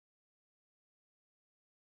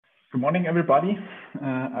Good morning, everybody.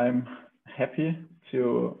 I'm happy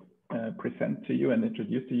to present to you and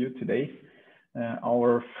introduce to you today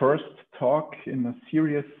our first talk in a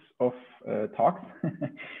series of talks,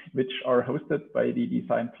 which are hosted by the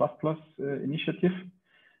Design++ initiative.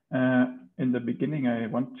 In the beginning, I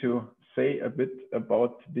want to say a bit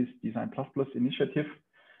about this Design++ initiative.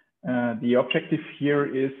 The objective here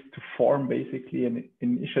is to form basically an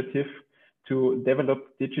initiative to develop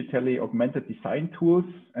digitally augmented design tools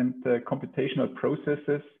and computational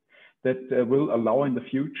processes that will allow in the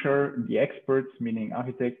future the experts, meaning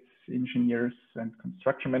architects, engineers, and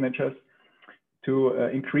construction managers, to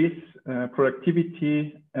increase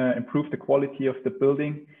productivity, improve the quality of the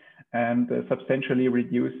building, and substantially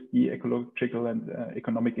reduce the ecological and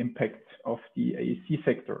economic impact of the AEC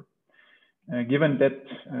sector. Given that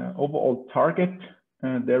overall target,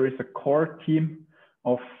 there is a core team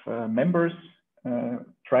of members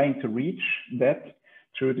trying to reach that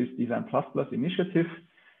through this Design++ initiative.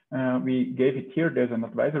 We gave it here. There's an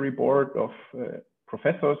advisory board of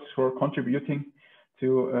professors who are contributing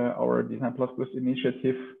to our Design++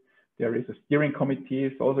 initiative. There is a steering committee,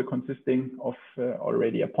 it's also consisting of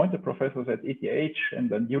already appointed professors at ETH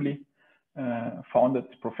and a newly founded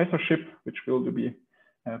professorship, which will be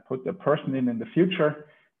put a person in the future.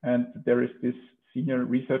 And there is this senior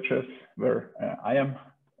researchers where I am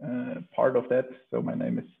part of that. So my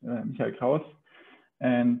name is Michael Kraus.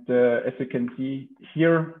 And as you can see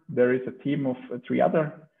here, there is a team of 3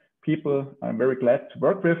 other people I'm very glad to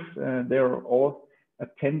work with. They are all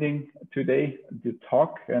attending today the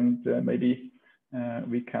talk, and maybe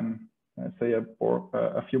we can say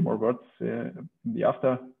a few more words in the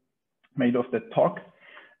after made of the talk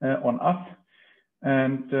on us.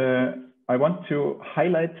 And I want to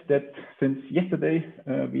highlight that since yesterday,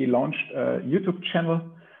 we launched a YouTube channel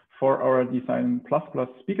for our Design++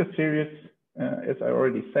 speaker series. As I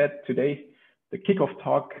already said today, the kickoff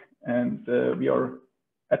talk, and we are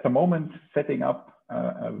at the moment setting up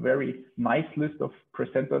a very nice list of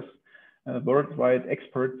presenters, worldwide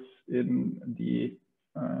experts in the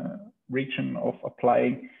region of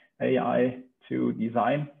applying AI to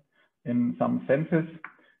design in some senses.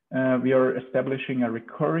 We are establishing a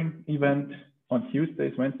recurring event on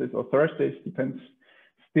Tuesdays, Wednesdays, or Thursdays, depends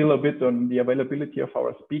still a bit on the availability of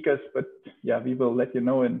our speakers, but yeah, we will let you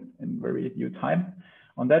know in very due time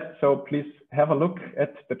on that. So please have a look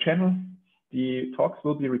at the channel. The talks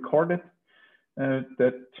will be recorded,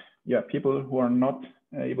 that people who are not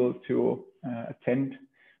able to attend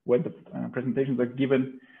when the presentations are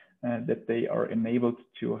given, that they are enabled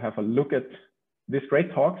to have a look at these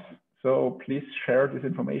great talks. So please share this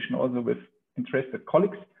information also with interested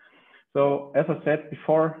colleagues. So as I said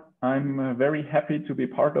before, I'm very happy to be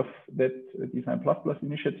part of that Design++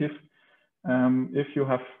 initiative. If you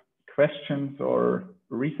have questions or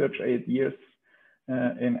research ideas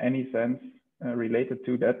in any sense related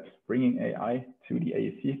to that, bringing AI to the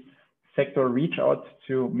AEC sector, reach out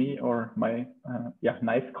to me or my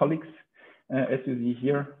nice colleagues, as you see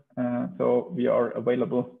here. So we are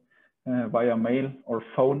available via mail or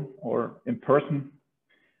phone or in person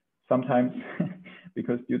sometimes,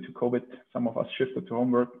 because due to COVID, some of us shifted to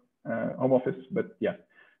home office, but yeah,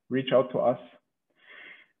 reach out to us.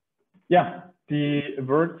 Yeah, the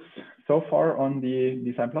words so far on the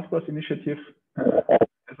Design++ initiative.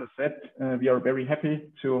 As I said, we are very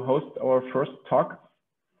happy to host our first talk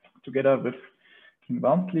together with Kean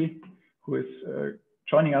Walmsley, who is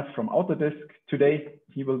joining us from Autodesk today.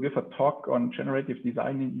 He will give a talk on generative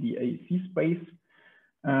design in the AEC space,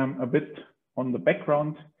 a bit on the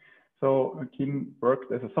background. So Kean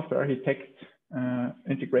worked as a software architect,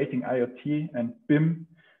 integrating IoT and BIM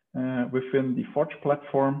within the Forge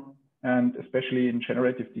platform, and especially in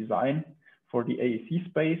generative design for the AEC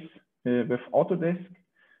space with Autodesk.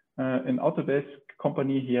 In Autodesk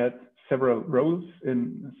company, he had several roles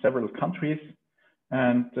in several countries,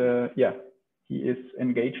 and he is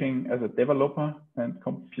engaging as a developer and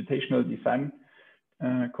computational design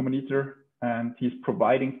communicator, and he's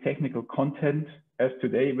providing technical content as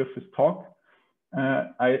today with his talk.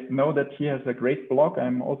 I know that he has a great blog.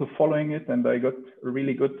 I'm also following it, and I got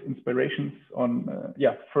really good inspirations on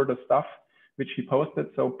further stuff which he posted.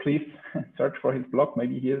 So please search for his blog.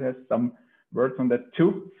 Maybe he has some words on that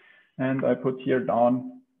too. And I put here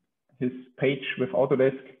down his page with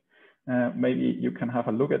Autodesk. Maybe you can have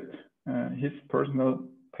a look at his personal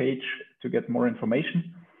page to get more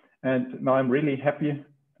information. And now I'm really happy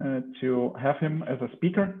to have him as a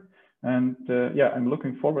speaker. And I'm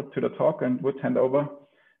looking forward to the talk, and would hand over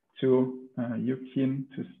to you, Kean,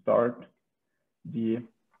 to start the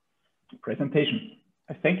presentation.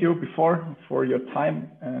 I thank you before for your time,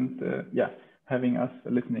 and having us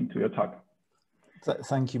listening to your talk.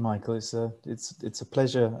 Thank you, Michael. It's a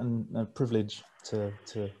pleasure and a privilege to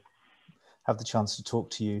have the chance to talk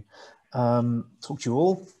to you,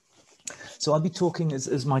 all. So I'll be talking,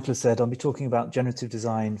 as Michael has said, I'll be talking about generative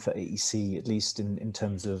design for AEC, at least in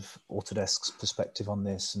terms of Autodesk's perspective on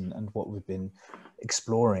this and what we've been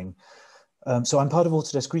exploring. So I'm part of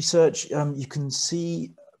Autodesk Research. You can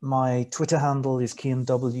see my Twitter handle is Kean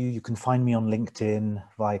W. You can find me on LinkedIn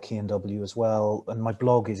via Kean W as well. And my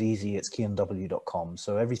blog is easy, it's keanw.com.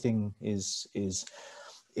 So everything is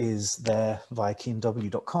there via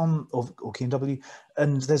keanw.com or Kean W.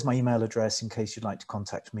 And there's my email address in case you'd like to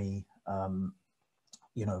contact me,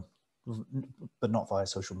 you know, but not via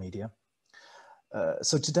social media.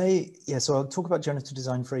 So today, so I'll talk about generative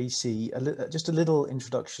design for AEC. Just a little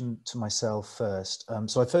introduction to myself first.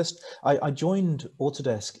 So I joined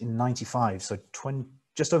Autodesk in '95, so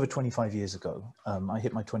just over 25 years ago. I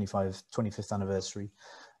hit my 25th anniversary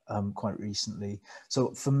quite recently.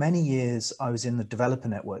 So for many years, I was in the developer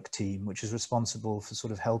network team, which is responsible for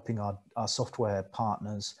sort of helping our software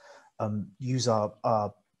partners use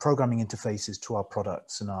our programming interfaces to our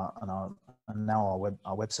products and now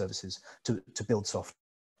our web services to build software.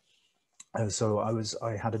 So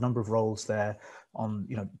I had a number of roles there on,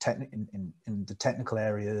 you know, in the technical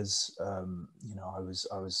areas. You know, I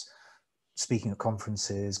was speaking at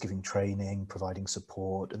conferences, giving training, providing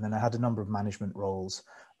support, and then I had a number of management roles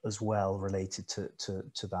as well related to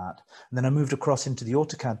that. And then I moved across into the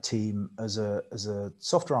AutoCAD team as a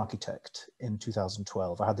software architect in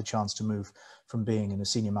 2012. I had the chance to move from being in a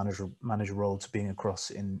senior manager role to being across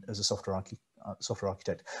as a software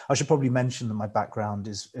architect. I should probably mention that my background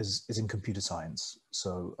is in computer science,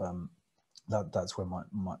 so that's where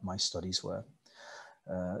my studies were.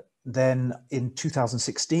 Then in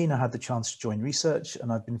 2016, I had the chance to join research,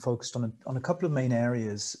 and I've been focused on a couple of main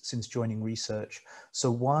areas since joining research.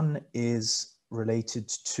 So one is related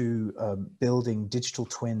to building digital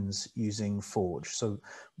twins using Forge. So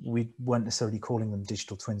we weren't necessarily calling them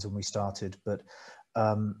digital twins when we started, but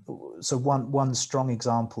so one strong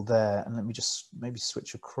example there, and let me just maybe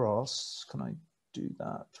switch across. Can I do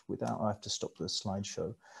that without, I have to stop the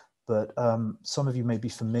slideshow. But some of you may be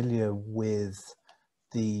familiar with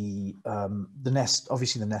the nest,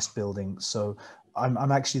 obviously the nest building. So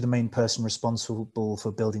I'm actually the main person responsible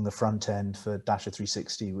for building the front end for Dasher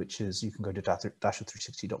 360, which is, you can go to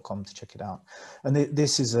dasher360.com to check it out. And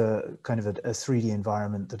this is a kind of a 3D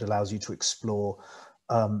environment that allows you to explore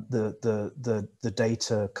the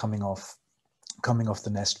data coming off the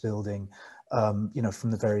nest building, you know,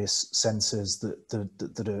 from the various sensors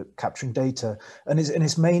that are capturing data. And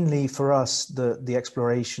it's mainly for us, the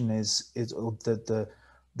exploration is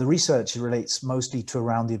the research relates mostly to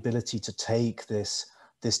around the ability to take this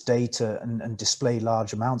data and display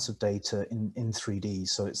large amounts of data in 3D.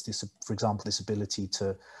 So it's this, for example, this ability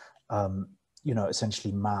to, you know,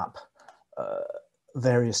 essentially map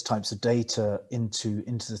various types of data into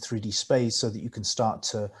the 3D space, so that you can start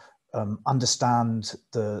to understand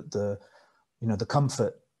the you know, the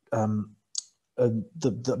comfort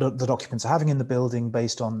the occupants are having in the building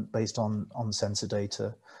based on sensor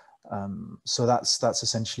data. So that's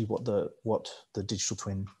essentially what the digital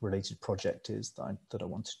twin related project is that I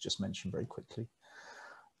want to just mention very quickly.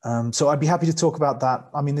 So I'd be happy to talk about that.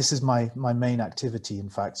 I mean, this is my main activity, in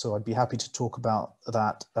fact, so I'd be happy to talk about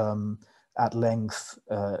that at length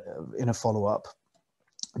in a follow-up.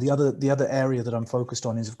 The other area that I'm focused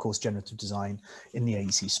on is, of course, generative design in the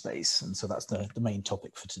AEC space, and so that's the main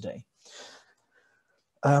topic for today.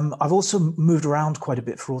 I've also moved around quite a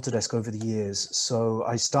bit for Autodesk over the years. So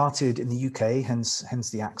I started in the UK, hence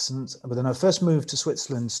the accent, but then I first moved to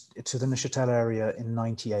Switzerland, to the Neuchâtel area in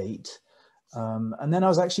 '98. And then I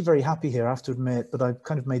was actually very happy here, I have to admit, but I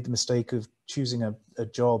kind of made the mistake of choosing a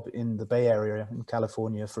job in the Bay Area in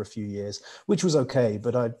California for a few years, which was okay,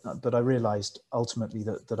 but I realized ultimately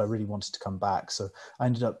that I really wanted to come back. So I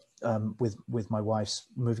ended up with my wife's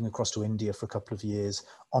moving across to India for a couple of years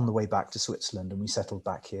on the way back to Switzerland, and we settled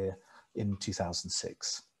back here in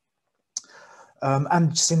 2006.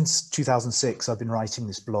 And since 2006, I've been writing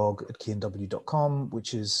this blog at keanw.com,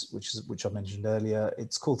 which I mentioned earlier.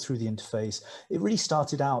 It's called Through the Interface. It really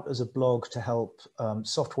started out as a blog to help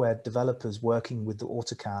software developers working with the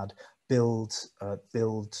AutoCAD build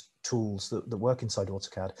tools that work inside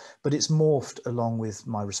AutoCAD, but it's morphed along with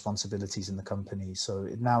my responsibilities in the company. So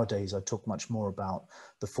nowadays, I talk much more about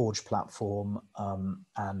the Forge platform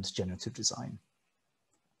and generative design.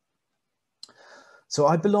 So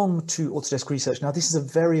I belong to Autodesk Research. Now, this is a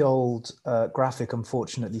very old graphic,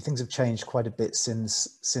 unfortunately. Things have changed quite a bit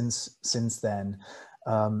since then.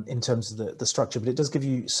 in terms of the structure, but it does give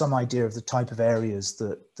you some idea of the type of areas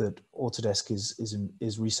that Autodesk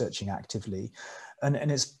is researching actively.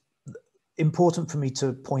 And it's important for me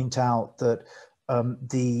to point out that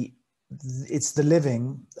it's the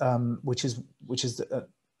living, which is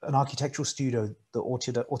an architectural studio that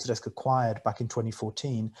Autodesk acquired back in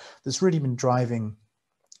 2014, that's really been driving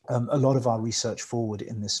a lot of our research forward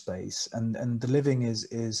in this space. And the living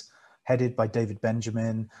is headed by David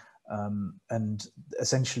Benjamin, and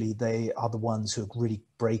essentially they are the ones who are really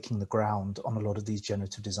breaking the ground on a lot of these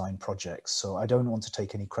generative design projects. So I don't want to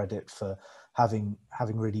take any credit for having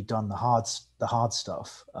really done the hard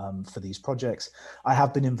stuff for these projects. I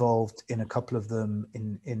have been involved in a couple of them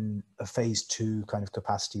in a phase 2 kind of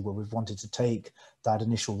capacity, where we've wanted to take that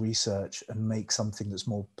initial research and make something that's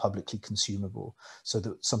more publicly consumable, so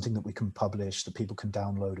that something that we can publish, that people can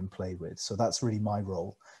download and play with. So that's really my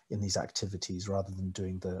role in these activities, rather than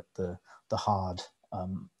doing the hard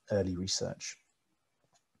early research.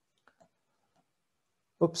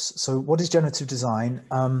 Oops. So what is generative design?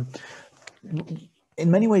 In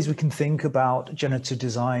many ways, we can think about generative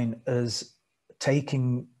design as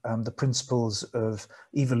taking the principles of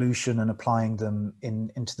evolution and applying them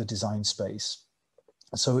into the design space.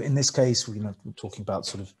 So in this case, we're talking about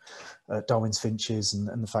sort of Darwin's finches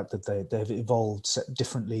and the fact that they've evolved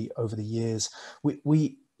differently over the years.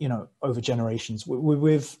 We over generations.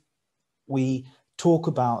 We talk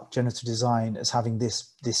about generative design as having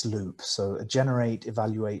this loop, so a generate,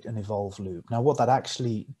 evaluate, and evolve loop. Now, what that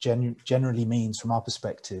actually generally means from our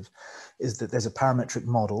perspective is that there's a parametric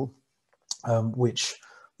model, which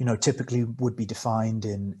typically would be defined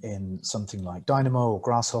in something like Dynamo or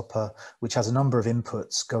Grasshopper, which has a number of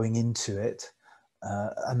inputs going into it,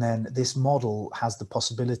 and then this model has the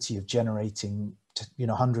possibility of generating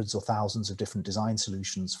hundreds or thousands of different design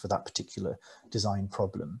solutions for that particular design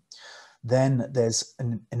problem. Then there's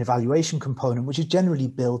an evaluation component, which is generally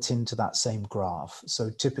built into that same graph.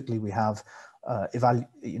 So typically we have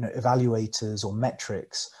evaluators or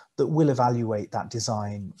metrics that will evaluate that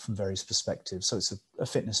design from various perspectives. So it's a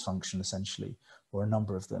fitness function essentially, or a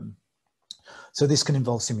number of them. So this can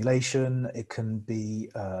involve simulation. It can be,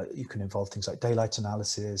 you can involve things like daylight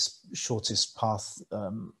analysis, shortest path,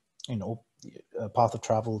 path of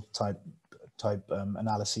travel type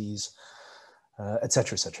analyses, et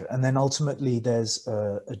cetera, et cetera. And then ultimately there's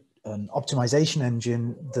an optimization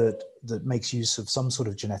engine that makes use of some sort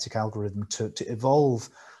of genetic algorithm to evolve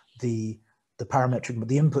the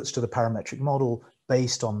inputs to the parametric model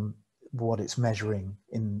based on what it's measuring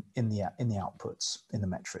in the outputs, in the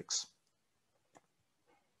metrics.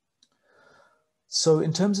 So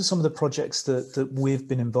in terms of some of the projects that we've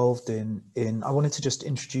been involved in, I wanted to just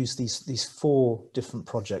introduce these 4 different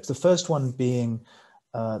projects. The first one being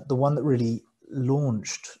the one that really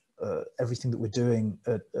launched everything that we're doing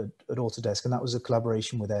at Autodesk, and that was a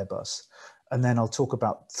collaboration with Airbus. And then I'll talk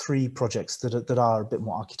about 3 projects that are a bit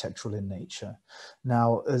more architectural in nature.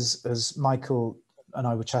 Now, as Michael and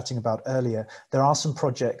I were chatting about earlier, there are some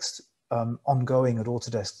projects ongoing at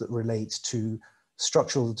Autodesk that relate to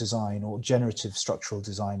structural design, or generative structural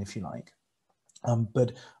design, if you like.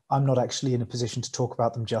 But I'm not actually in a position to talk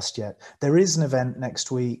about them just yet. There is an event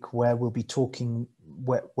next week where we'll be talking,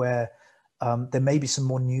 where there may be some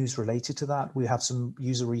more news related to that. We have some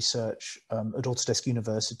user research at Autodesk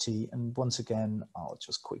University. And once again, I'll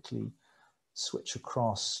just quickly switch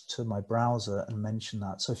across to my browser and mention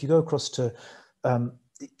that. So if you go across to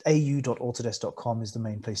au.autodesk.com is the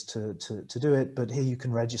main place to do it. But here you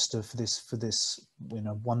can register for this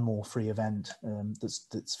one more free event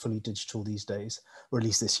that's fully digital these days, or at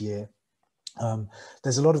least this year.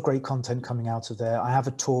 There's a lot of great content coming out of there. I have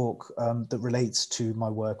a talk that relates to my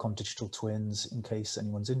work on digital twins, in case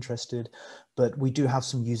anyone's interested, but we do have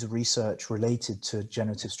some user research related to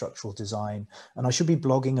generative structural design, and I should be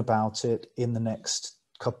blogging about it in the next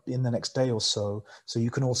day or so. So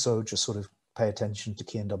you can also just sort of pay attention to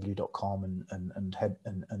keanw.com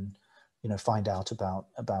and find out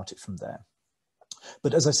about it from there.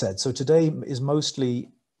 But as I said, so today is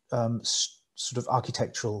mostly sort of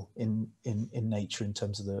architectural in nature in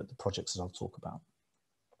terms of the projects that I'll talk about.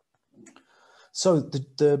 So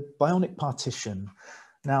the bionic partition.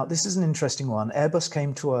 Now, this is an interesting one. Airbus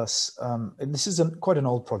came to us, and this is quite an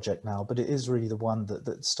old project now, but it is really the one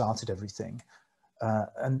that started everything.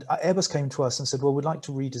 And Airbus came to us and said, well, we'd like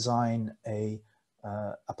to redesign a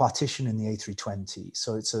partition in the A320.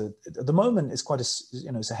 So at the moment, it's quite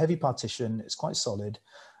it's a heavy partition. It's quite solid.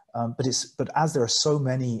 But as there are so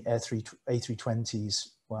many A320s,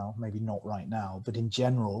 well, maybe not right now, but in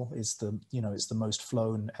general, it's the most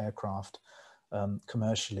flown aircraft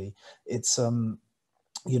commercially. It's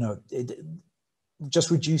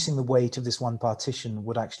just reducing the weight of this one partition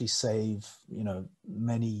would actually save, you know,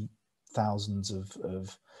 many thousands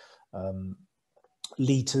of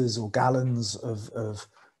liters or gallons of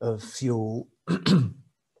fuel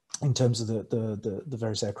in terms of the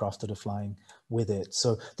various aircraft that are flying with it.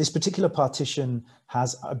 So this particular partition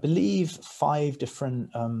has, I believe, 5 different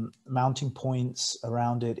mounting points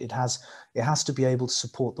around it. It has to be able to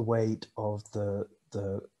support the weight of the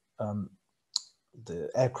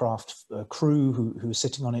aircraft crew who is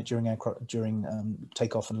sitting on it during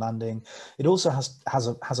takeoff and landing. It also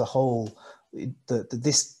has a hole.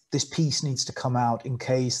 This piece needs to come out in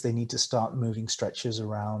case they need to start moving stretchers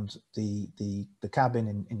around the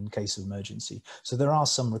cabin in case of emergency. So there are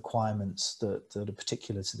some requirements that are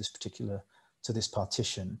particular to this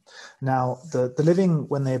partition. Now, the Living,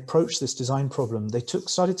 when they approached this design problem, they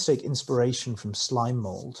started to take inspiration from slime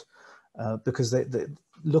mold, because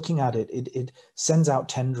looking at it, it sends out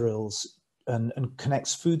tendrils and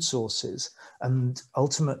connects food sources, and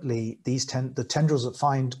ultimately the tendrils that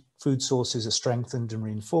find food sources are strengthened and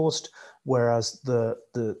reinforced, whereas the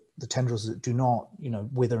tendrils that do not, you know,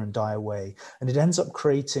 wither and die away. And it ends up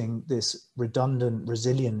creating this redundant,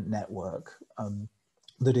 resilient network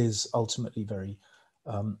that is ultimately very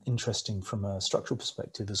interesting from a structural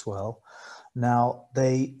perspective as well. Now,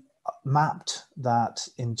 they mapped that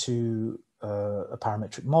into a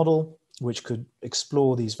parametric model, which could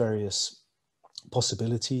explore these various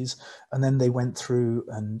possibilities. And then they went through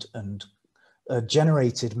and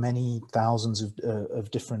generated many thousands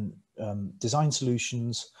of different design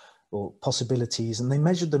solutions or possibilities, and they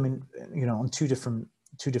measured them in, you know, on two different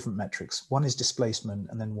metrics. One is displacement,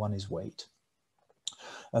 and then one is weight.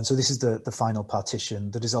 And so this is the final partition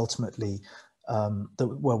that is ultimately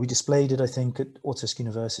well, we displayed it, I think, at Autodesk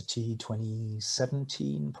University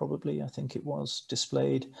 2017, probably, I think it was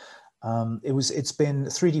displayed. It's been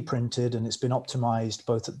 3D printed, and it's been optimized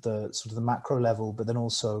both at the sort of the macro level, but then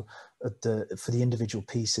also for the individual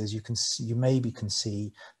pieces. You maybe can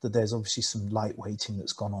see that there's obviously some light weighting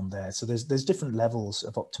that's gone on there. So there's different levels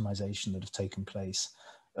of optimization that have taken place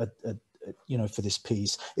you know, for this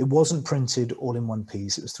piece. It wasn't printed all in one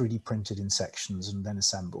piece. It was 3D printed in sections and then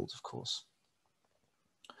assembled, of course.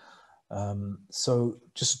 So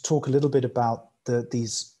just to talk a little bit about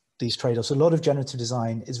these trade-offs. A lot of generative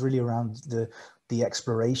design is really around the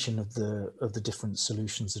exploration of the different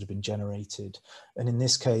solutions that have been generated. And in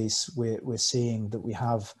this case, we're seeing that we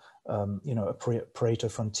have you know, a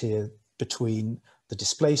Pareto frontier between the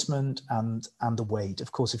displacement and the weight.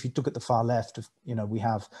 Of course, if you look at the far left, you know,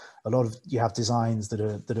 you have designs that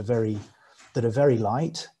are very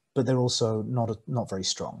light, but they're also not very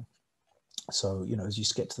strong. So, you know, as you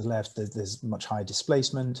get to the left, there's much higher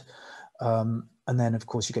displacement. And then, of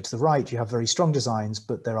course, you get to the right, you have very strong designs,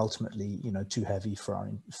 but they're ultimately, you know, too heavy for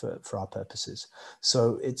our purposes.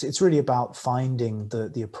 So it's really about finding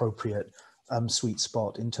the appropriate sweet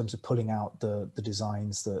spot in terms of pulling out the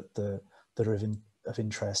designs that are of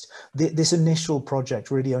interest. This initial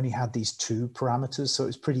project really only had these 2 parameters, so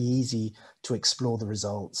it's pretty easy to explore the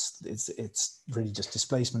results. It's really just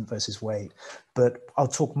displacement versus weight. But I'll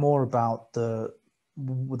talk more about the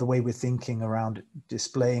way we're thinking around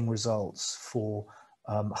displaying results for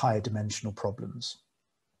higher dimensional problems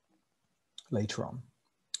later on.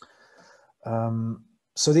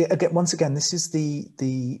 So once again, this is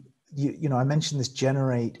you know, I mentioned this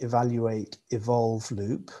generate, evaluate, evolve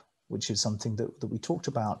loop, which is something that we talked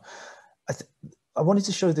about. I wanted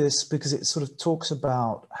to show this because it sort of talks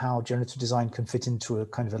about how generative design can fit into a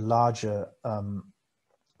kind of a larger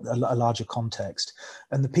context.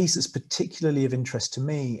 And the piece that's particularly of interest to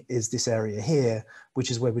me is this area here, which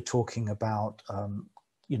is where we're talking about,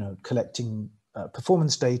 you know, collecting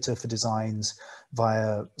performance data for designs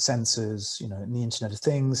via sensors, you know, in the Internet of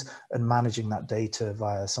Things, and managing that data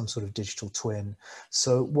via some sort of digital twin.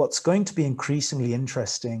 So what's going to be increasingly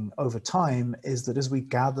interesting over time is that as we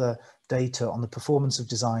gather data on the performance of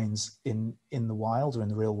designs in the wild or in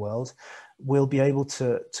the real world, we'll be able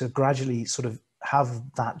to gradually sort of have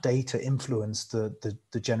that data influence the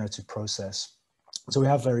generative process. So we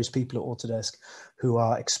have various people at Autodesk who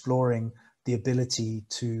are exploring the ability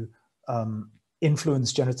to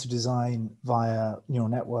influence generative design via neural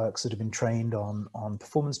networks that have been trained on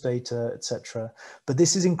performance data, etc. But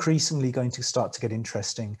this is increasingly going to start to get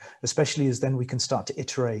interesting, especially as then we can start to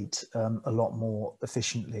iterate a lot more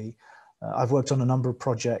efficiently. I've worked on a number of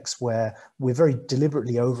projects where we're very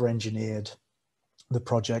deliberately over-engineered the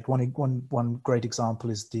project. One great example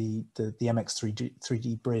is the MX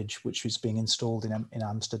 3D bridge, which is being installed in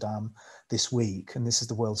Amsterdam this week. And this is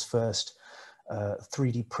the world's first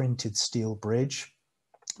 3D printed steel bridge.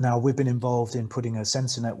 Now, we've been involved in putting a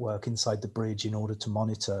sensor network inside the bridge in order to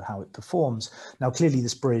monitor how it performs. Now, clearly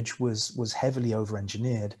this bridge was heavily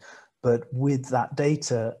over-engineered, but with that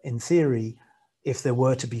data, in theory, if there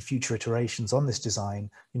were to be future iterations on this design,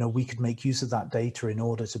 we could make use of that data in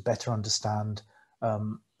order to better understand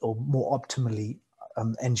or more optimally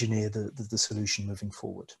engineer the solution moving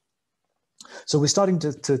forward. So we're starting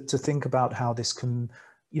to think about how this can,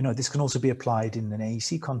 this can also be applied in an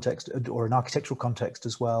AEC context or an architectural context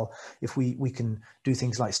as well. If we can do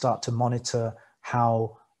things like start to monitor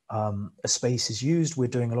how a space is used. We're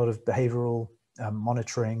doing a lot of behavioral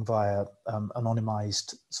monitoring via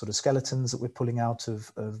anonymized sort of skeletons that we're pulling out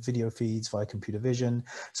of video feeds via computer vision.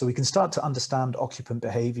 So we can start to understand occupant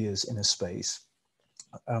behaviors in a space.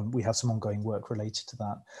 We have some ongoing work related to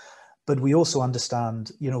that. But we also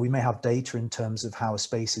understand, we may have data in terms of how a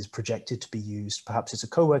space is projected to be used. Perhaps it's a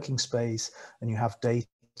co-working space and you have data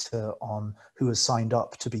on who has signed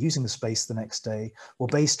up to be using the space the next day. Well,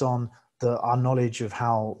 based on our knowledge of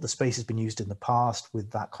how the space has been used in the past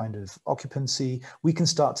with that kind of occupancy, we can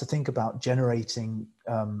start to think about generating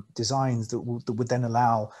designs that would then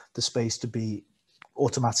allow the space to be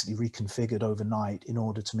automatically reconfigured overnight in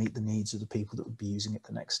order to meet the needs of the people that would be using it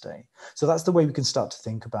the next day. So that's the way we can start to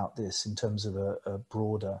think about this in terms of a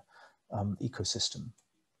broader ecosystem.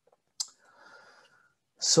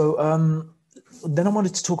 So then I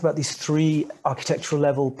wanted to talk about these 3 architectural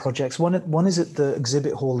level projects. One is at the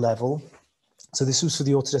exhibit hall level. So this was for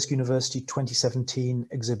the Autodesk University 2017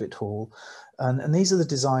 exhibit hall. And these are the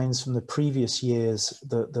designs from the previous years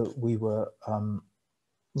that we were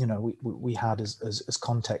we had as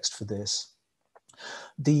context for this.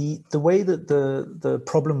 The way that the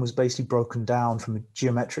problem was basically broken down from a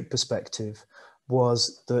geometric perspective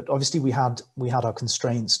was that obviously we had our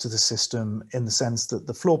constraints to the system in the sense that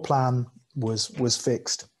the floor plan was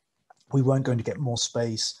fixed. We weren't going to get more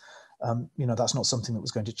space. That's not something that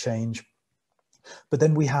was going to change. But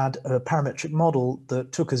then we had a parametric model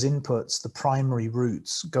that took as inputs the primary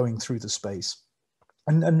routes going through the space.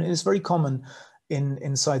 And it's very common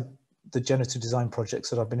inside the generative design projects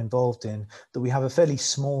that I've been involved in that we have a fairly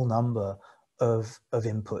small number of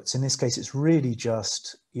inputs. In this case, it's really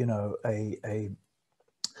just, a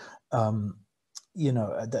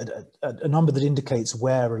number that indicates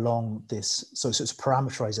where along this, so it's a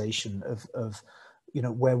parameterization of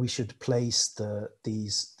where we should place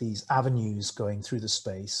these avenues going through the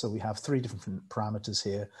space. So we have 3 different parameters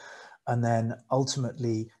here, and then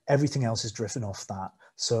ultimately everything else is driven off that.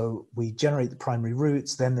 So we generate the primary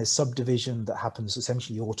routes, then there's subdivision that happens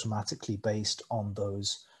essentially automatically based on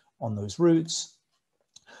those routes.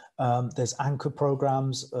 There's anchor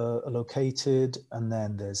programs located, and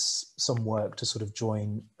then there's some work to sort of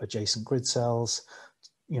join adjacent grid cells,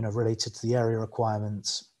 related to the area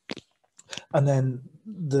requirements. And then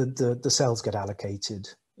the cells get allocated,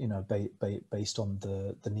 based on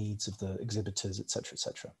the needs of the exhibitors, et cetera, et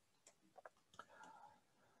cetera.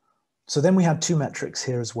 So then we had 2 metrics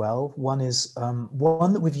here as well. One is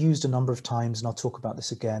one that we've used a number of times, and I'll talk about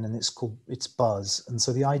this again, and it's buzz. And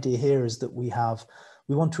so the idea here is that we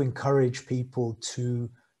want to encourage people to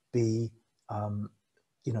be,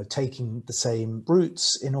 taking the same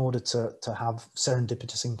routes in order to have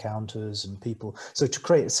serendipitous encounters and people. So to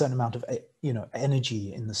create a certain amount of,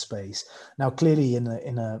 energy in the space. Now, clearly in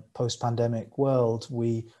a post-pandemic world,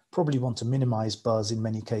 we probably want to minimize buzz in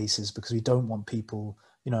many cases because we don't want people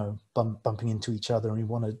bumping into each other, and we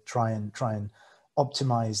want to try and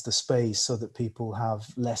optimize the space so that people have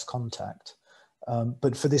less contact.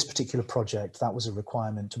 But for this particular project, that was a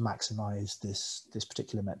requirement to maximize this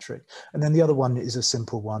particular metric. And then the other one is a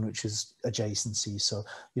simple one, which is adjacency. So,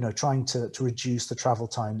 trying to reduce the travel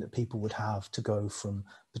time that people would have to go from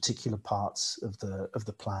particular parts of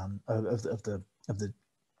the plan, of the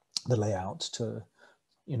layout to,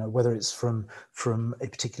 whether it's from a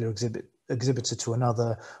particular exhibitor to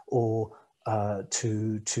another, or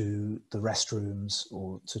to the restrooms,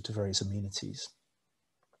 or to various amenities.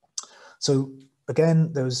 So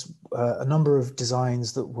again, there was a number of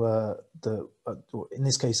designs that were in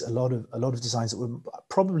this case, a lot of designs that were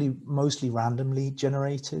probably mostly randomly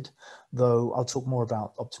generated, though I'll talk more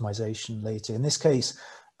about optimization later. In this case,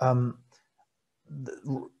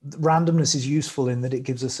 randomness is useful in that it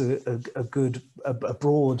gives us a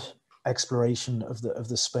broad exploration of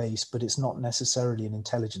the space, but it's not necessarily an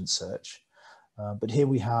intelligent search. But here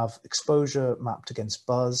we have exposure mapped against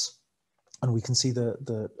buzz, and we can see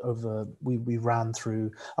we ran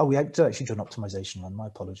through, we actually did an optimization run, my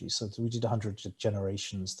apologies. So we did 100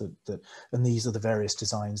 generations and these are the various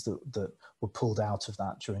designs that were pulled out of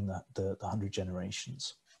that during the 100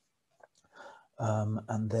 generations.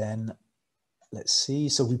 And then let's see.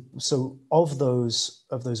 So of those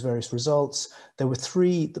various results, there were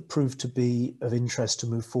 3 that proved to be of interest to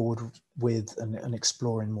move forward with and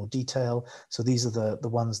explore in more detail. So these are the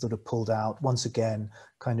ones that are pulled out once again,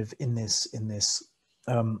 kind of in this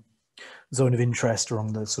zone of interest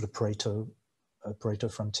along the sort of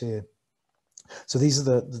Pareto frontier. So these are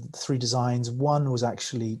the 3 designs. One was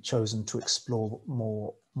actually chosen to explore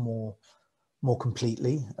more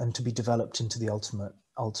completely and to be developed into the ultimate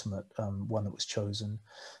one that was chosen.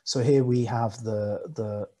 So here we have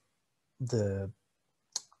the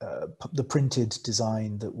printed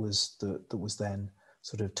design that was then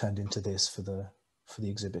sort of turned into this for the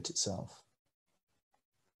exhibit itself.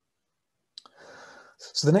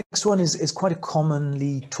 So the next one is quite a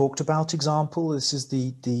commonly talked about example. This is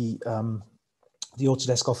the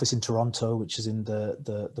Autodesk office in Toronto, which is in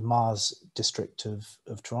the Mars district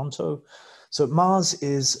of Toronto. So Mars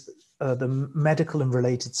is the medical and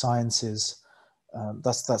related sciences.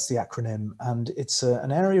 That's the acronym, and it's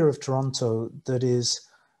an area of Toronto that is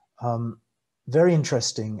very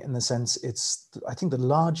interesting in the sense it's, I think, the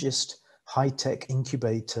largest high-tech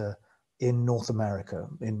incubator in North America,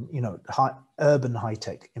 in, you know, urban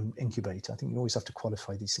high-tech incubator. I think you always have to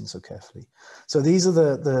qualify these things so carefully. So these are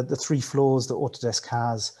the 3 floors that Autodesk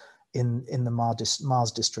has in the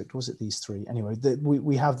Mars district. Was it these 3? Anyway,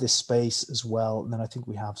 we have this space as well, and then I think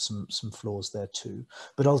we have some floors there too.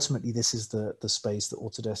 But ultimately, this is the space that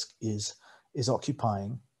Autodesk is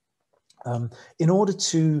occupying. In order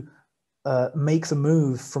to make the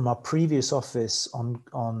move from our previous office on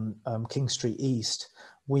King Street East,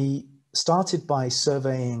 we started by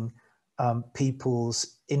surveying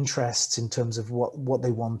people's interests in terms of what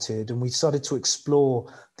they wanted, and we started to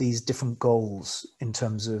explore these different goals in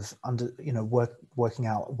terms of working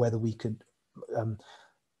out whether we could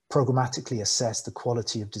programmatically assess the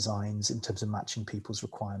quality of designs in terms of matching people's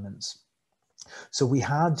requirements. So we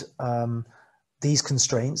had these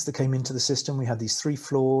constraints that came into the system. We had these 3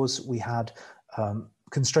 floors. We had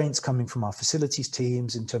constraints coming from our facilities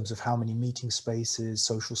teams in terms of how many meeting spaces,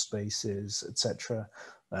 social spaces, etc.,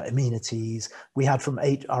 amenities. We had from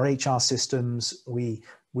our HR systems, we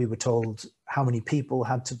were told how many people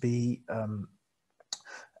had to be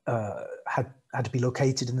had to be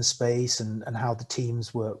located in the space, and how the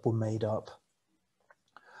teams were made up.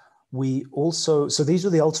 We also, so these were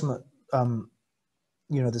the ultimate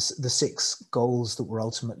the 6 goals that were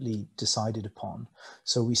ultimately decided upon.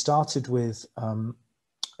 So we started with,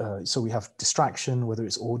 so we have distraction, whether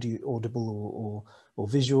it's audible or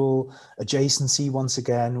visual, adjacency once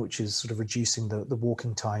again, which is sort of reducing the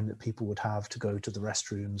walking time that people would have to go to the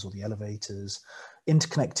restrooms or the elevators.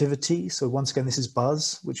 Interconnectivity, so once again, this is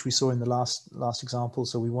buzz, which we saw in the last example.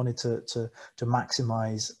 So we wanted to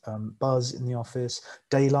maximize buzz in the office.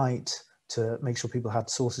 Daylight, to make sure people had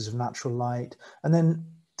sources of natural light, and then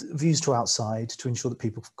views to outside to ensure that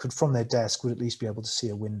people could, from their desk, would at least be able to see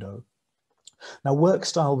a window. Now, work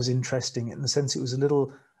style was interesting in the sense it was a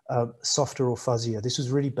little softer or fuzzier. This was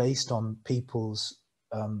really based on people's,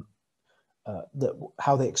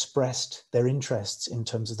 how they expressed their interests in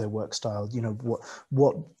terms of their work style. You know,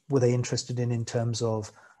 what were they interested in terms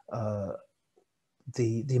of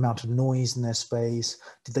the amount of noise in their space?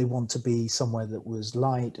 Did they want to be somewhere that was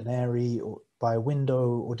light and airy or by a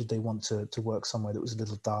window, or did they want to work somewhere that was a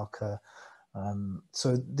little darker?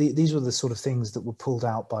 So these were the sort of things that were pulled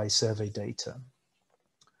out by survey data.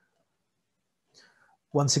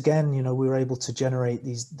 Once again, you know, we were able to generate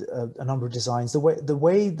these a number of designs. The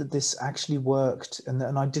way that this actually worked, and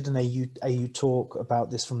I did an AU talk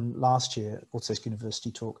about this from last year, Autodesk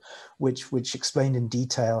University talk, which explained in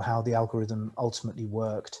detail how the algorithm ultimately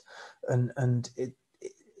worked, and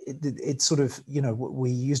it sort of, you know,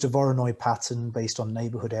 we used a Voronoi pattern based on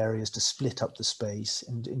neighborhood areas to split up the space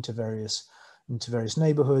into various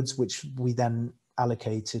neighborhoods, which we then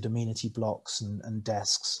allocated amenity blocks and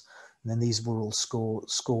desks. And then these were all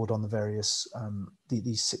scored on the various,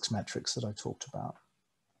 these 6 metrics that I talked about.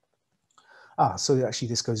 So actually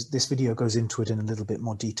this video goes into it in a little bit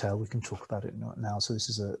more detail. We can talk about it now. So this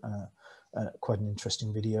is quite an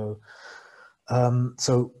interesting video.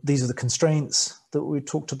 So these are the constraints that we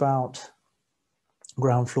talked about: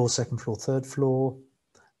 ground floor, second floor, third floor,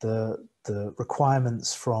 the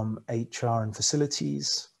requirements from HR and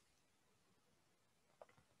facilities,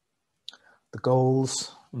 the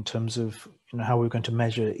goals in terms of, you know, how we're going to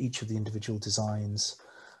measure each of the individual designs.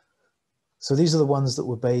 So these are the ones that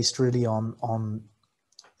were based really on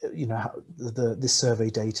you know, how this survey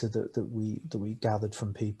data that we gathered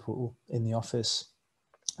from people in the office.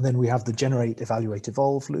 And then we have the generate, evaluate,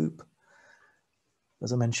 evolve loop,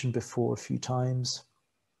 as I mentioned before a few times.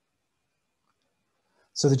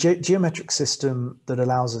 So the geometric system that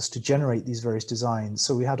allows us to generate these various designs.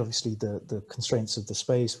 So we had obviously the constraints of the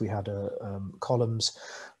space. We had columns.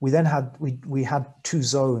 We then had we had two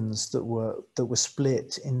zones that were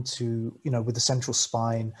split into, you know, with the central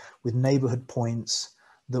spine, with neighborhood points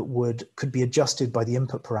that could be adjusted by the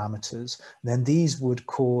input parameters. And then these would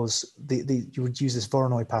cause you would use this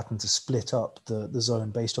Voronoi pattern to split up the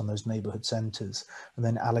zone based on those neighborhood centers, and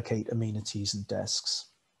then allocate amenities and desks.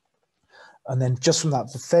 And then just from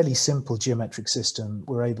that fairly simple geometric system,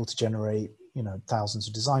 we're able to generate, you know, thousands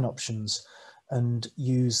of design options and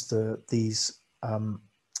use these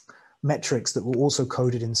metrics that were also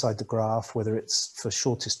coded inside the graph, whether it's for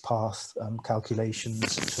shortest path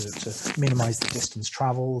calculations to minimize the distance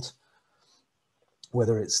traveled,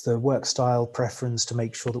 whether it's the work style preference to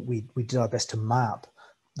make sure that we did our best to map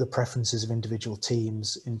the preferences of individual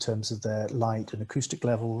teams in terms of their light and acoustic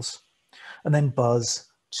levels, and then buzz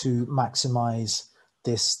to maximize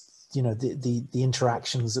this, you know, the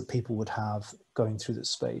interactions that people would have going through the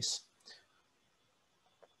space.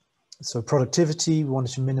 So productivity, we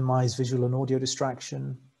wanted to minimize visual and audio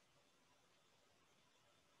distraction.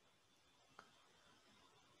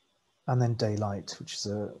 And then daylight, which is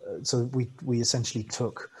so we essentially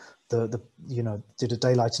took did a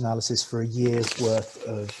daylight analysis for a year's worth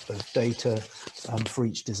of data for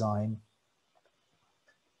each design.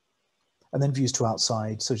 And then views to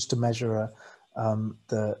outside, so just to measure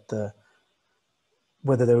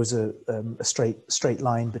whether there was a straight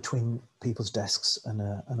line between people's desks and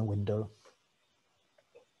a window.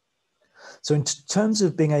 So in terms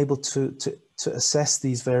of being able to assess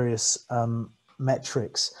these various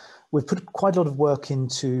metrics, we've put quite a lot of work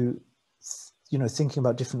into, you know, thinking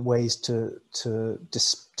about different ways to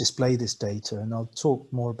display this data, and I'll talk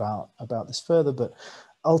more about this further. But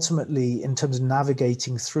ultimately, in terms of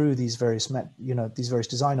navigating through these various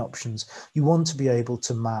design options, you want to be able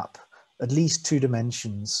to map at least two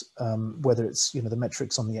dimensions, whether it's, you know, the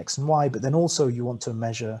metrics on the X and Y, but then also you want to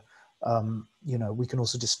measure, you know, we can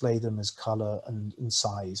also display them as color and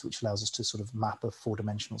size, which allows us to sort of map a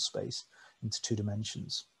four-dimensional space into two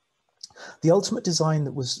dimensions. The ultimate design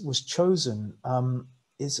that was chosen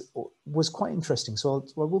was quite interesting. So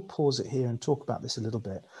I will pause it here and talk about this a little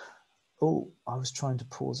bit. Oh, I was trying to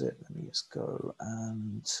pause it. Let me just go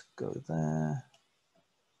there.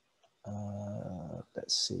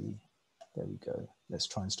 Let's see. There we go. Let's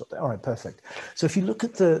try and stop there. All right, perfect. So if you look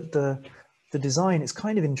at the design, it's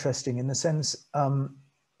kind of interesting in the sense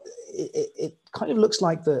it kind of looks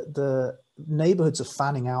like the neighborhoods are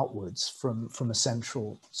fanning outwards from a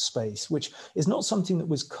central space, which is not something that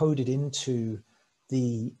was coded into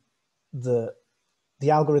the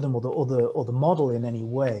algorithm or the model in any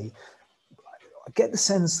way. I get the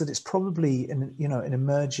sense that it's probably an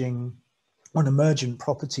emergent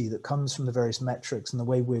property that comes from the various metrics and the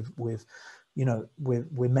way we're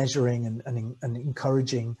measuring and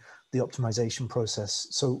encouraging the optimization process.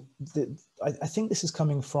 So I think this is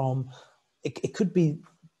coming from, it could be,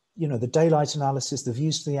 you know, the daylight analysis, the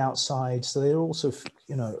views to the outside. So they're also,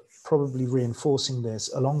 you know, probably reinforcing this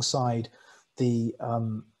alongside the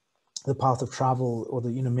path of travel, or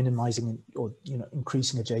the, you know, minimizing or, you know,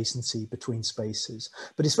 increasing adjacency between spaces.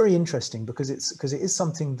 But it's very interesting because it is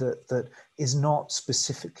something that is not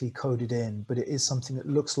specifically coded in, but it is something that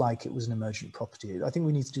looks like it was an emergent property. I think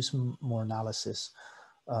we need to do some more analysis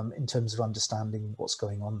in terms of understanding what's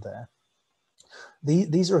going on there.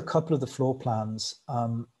 These are a couple of the floor plans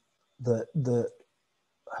that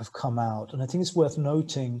have come out, and I think it's worth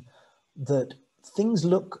noting that things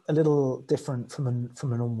look a little different from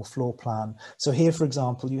a normal floor plan. So here, for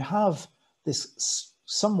example, you have this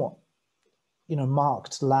somewhat, you know,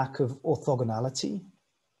 marked lack of orthogonality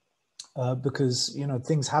because, you know,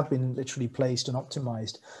 things have been literally placed and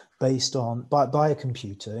optimized based on by a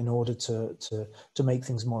computer in order to make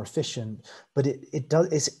things more efficient. But it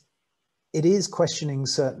is questioning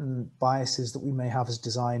certain biases that we may have as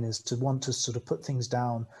designers to want to sort of put things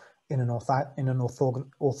down in an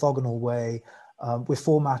orthogonal way. We're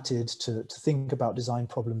formatted to think about design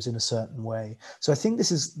problems in a certain way. So I think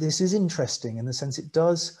this is interesting in the sense it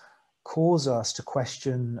does cause us to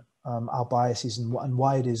question our biases and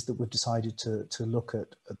why it is that we've decided to look at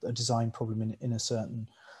a design problem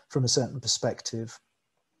from a certain perspective.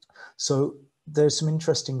 So there's some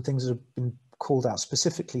interesting things that have been called out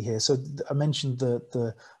specifically here. So I mentioned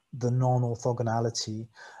the non-orthogonality.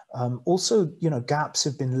 Also, you know, gaps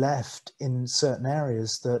have been left in certain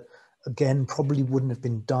areas that, again, probably wouldn't have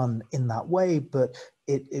been done in that way, but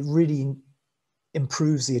it really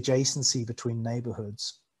improves the adjacency between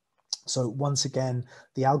neighborhoods. So once again,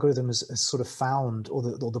 the algorithm has sort of found, or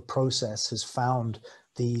the process has found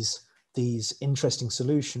these these interesting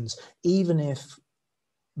solutions, even if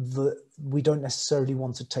we don't necessarily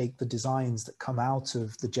want to take the designs that come out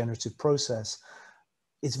of the generative process.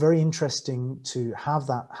 It's very interesting to have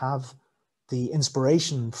the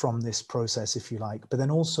inspiration from this process, if you like, but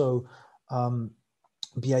then also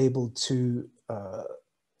be able to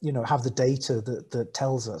have the data that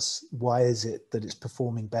tells us why is it that it's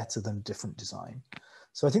performing better than a different design.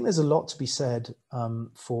 So I think there's a lot to be said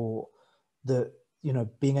for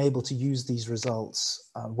being able to use these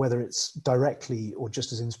results, whether it's directly or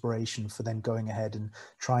just as inspiration for then going ahead and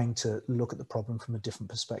trying to look at the problem from a different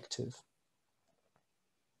perspective.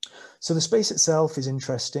 So the space itself is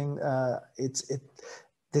interesting. So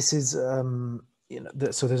there's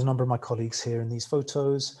a number of my colleagues here in these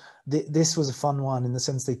photos. This was a fun one in the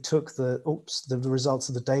sense they took the results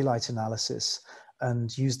of the daylight analysis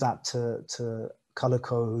and used that to color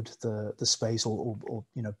code the space or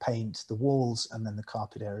paint the walls and then the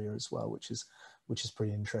carpet area as well, which is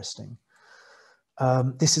pretty interesting.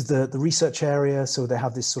 This is the research area. So they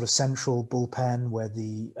have this sort of central bullpen where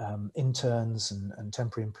the interns and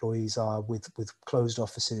temporary employees are with closed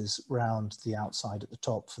offices round the outside at the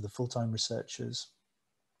top for the full-time researchers.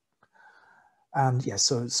 And yes,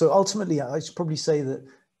 so ultimately I should probably say that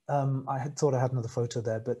I had thought I had another photo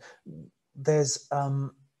there, but there's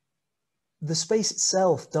the space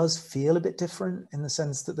itself does feel a bit different in the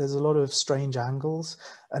sense that there's a lot of strange angles,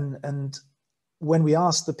 and when we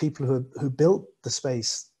asked the people who built the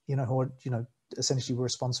space, who are, essentially were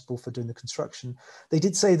responsible for doing the construction, they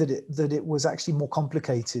did say that it was actually more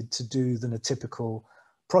complicated to do than a typical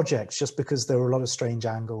project, just because there were a lot of strange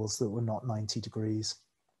angles that were not 90 degrees,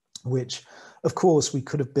 which of course we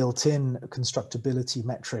could have built in a constructability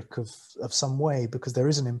metric of some way, because there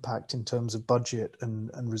is an impact in terms of budget and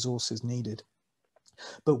resources needed.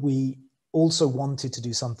 But we also wanted to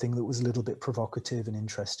do something that was a little bit provocative and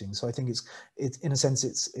interesting. So I think it's in a sense,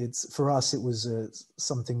 it's for us, it was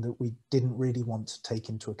something that we didn't really want to take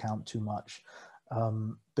into account too much,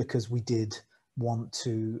 because we did want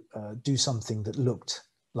to do something that looked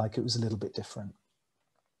like it was a little bit different.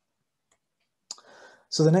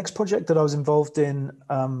 So the next project that I was involved in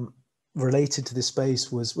related to this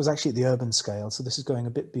space was actually at the urban scale. So this is going a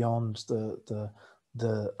bit beyond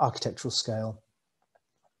the architectural scale.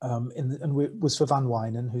 And it was for Van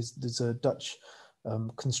Wijnen, there's a Dutch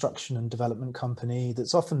construction and development company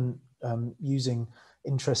that's often using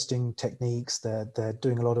interesting techniques. They're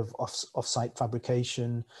doing a lot of off-site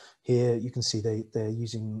fabrication. Here you can see they're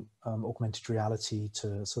using augmented reality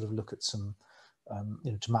to sort of look at some,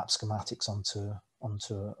 to map schematics onto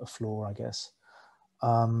a floor, I guess.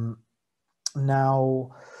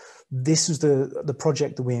 Now, this was the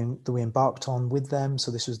project that we embarked on with them. So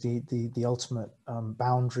this was the ultimate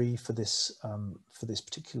boundary for this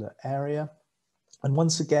particular area. And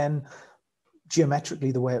once again,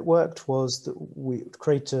 geometrically, the way it worked was that we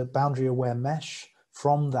create a boundary aware mesh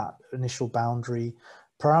from that initial boundary,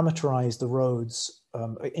 parameterize the roads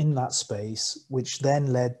in that space, which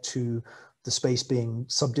then led to the space being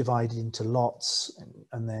subdivided into lots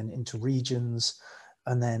and then into regions.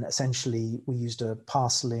 And then essentially we used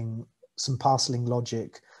some parceling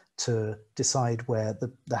logic to decide where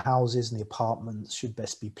the houses and the apartments should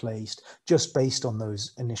best be placed, just based on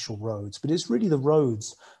those initial roads. But it's really the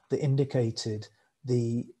roads that indicated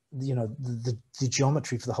the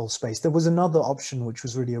geometry for the whole space. There was another option which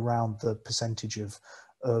was really around the percentage of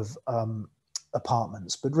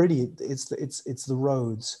apartments, but really it's the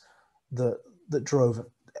roads that drove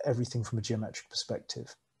everything from a geometric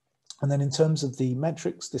perspective. And then in terms of the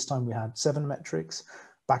metrics, this time we had 7 metrics: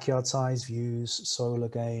 backyard size, views, solar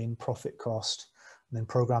gain, profit cost, and then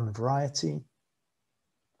program and variety.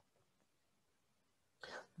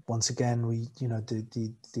 Once again,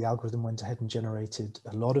 the algorithm went ahead and generated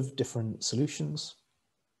a lot of different solutions.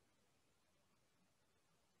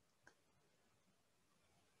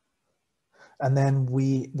 And then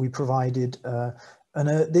we provided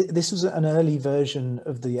this was an early version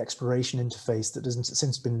of the exploration interface that has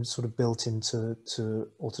since been sort of built into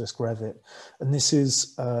Autodesk Revit. And this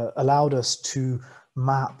is allowed us to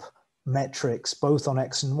map metrics both on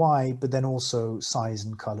X and Y, but then also size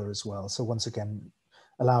and color as well. So once again,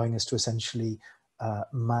 allowing us to essentially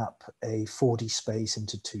map a 4D space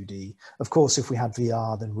into 2D. Of course, if we had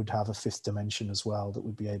VR, then we'd have a 5th dimension as well that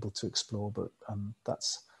we'd be able to explore, but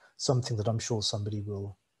that's something that I'm sure somebody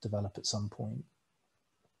will develop at some point.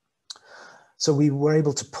 So we were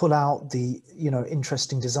able to pull out the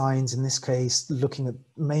interesting designs, in this case,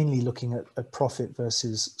 mainly looking at profit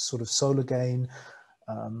versus sort of solar gain.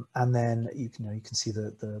 And then you can see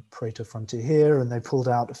the Pareto frontier here, and they pulled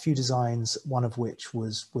out a few designs, one of which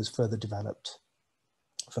was further developed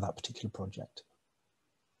for that particular project.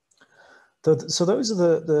 So those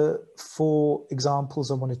are the 4 examples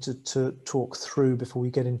I wanted to talk through before we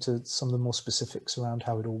get into some of the more specifics around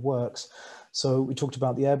how it all works. So we talked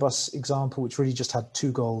about the Airbus example, which really just had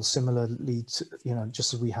 2 goals, similarly to,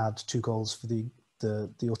 just as we had 2 goals for the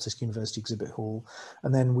Autodesk University Exhibit Hall.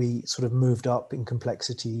 And then we sort of moved up in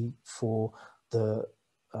complexity for the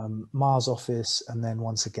Mars office, and then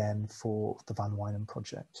once again for the Van Wijnen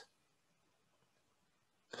project.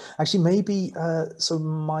 Actually, maybe, so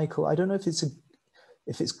Michael, I don't know if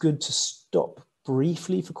it's good to stop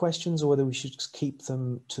briefly for questions or whether we should just keep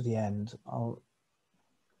them to the end.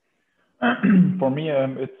 For me,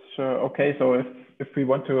 it's okay. So if we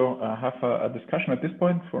want to have a discussion at this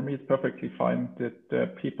point, for me, it's perfectly fine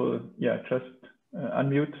that people, just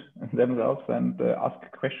unmute themselves and ask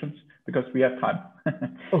questions, because we have time.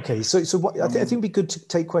 Okay, so what, I think it'd be good to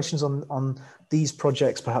take questions on these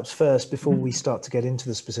projects perhaps first before we start to get into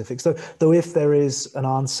the specifics. Though if there is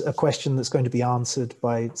a question that's going to be answered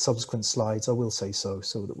by subsequent slides, I will say so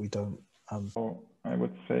that we don't. So I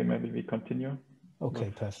would say maybe we continue.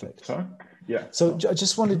 Okay, perfect. Yeah. So I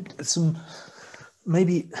just wanted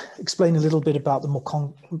maybe explain a little bit about the more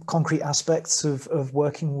concrete aspects of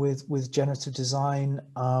working with generative design.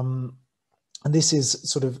 And this is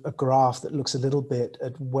sort of a graph that looks a little bit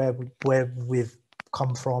at where we've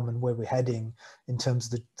come from and where we're heading in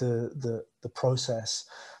terms of the process.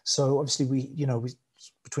 So obviously we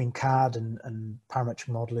between CAD and parametric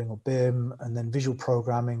modeling or BIM, and then visual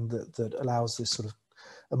programming that allows this sort of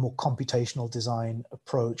a more computational design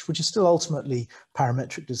approach, which is still ultimately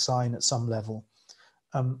parametric design at some level.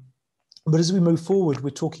 But as we move forward,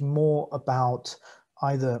 we're talking more about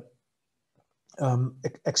either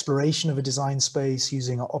exploration of a design space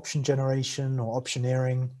using option generation or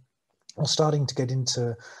optioneering, or starting to get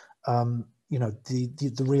into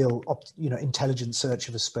the real intelligent search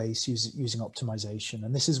of a space using optimization.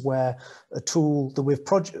 And this is where a tool that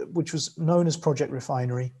which was known as Project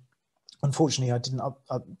Refinery. Unfortunately, I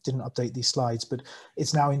didn't update these slides, but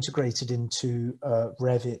it's now integrated into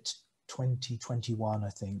Revit 2021, I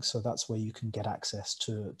think. So that's where you can get access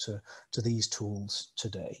to these tools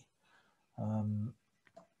today.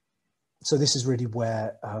 So this is really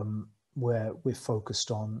where we're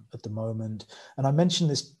focused on at the moment. And I mentioned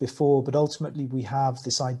this before, but ultimately we have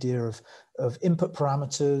this idea of input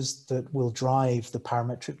parameters that will drive the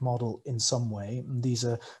parametric model in some way. And these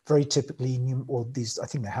are very typically, I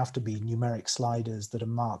think they have to be numeric sliders that are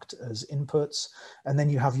marked as inputs. And then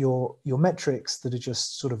you have your metrics that are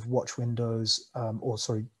just sort of watch windows,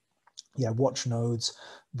 watch nodes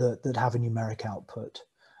that have a numeric output.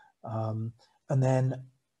 And then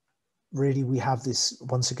really we have this,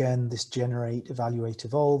 once again, this generate, evaluate,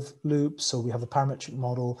 evolve loop. So we have a parametric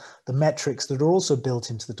model, the metrics that are also built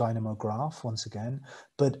into the Dynamo graph, once again,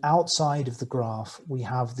 but outside of the graph, we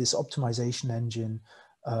have this optimization engine,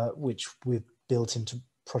 which we've built into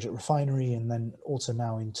Project Refinery, and then also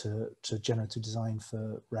now into Generative Design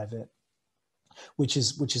for Revit, which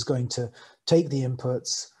is going to take the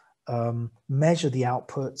inputs, measure the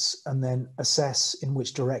outputs, and then assess in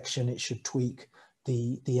which direction it should tweak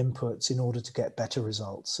the inputs in order to get better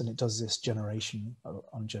results. And it does this generation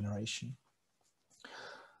on generation.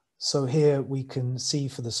 So here we can see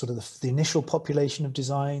for the sort of the initial population of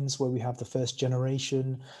designs where we have the first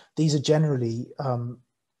generation. These are generally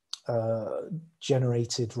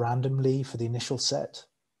generated randomly for the initial set.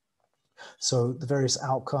 So the various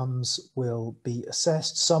outcomes will be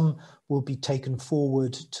assessed. Some will be taken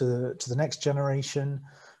forward to the next generation.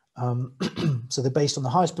 So they're based on the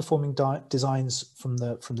highest performing designs from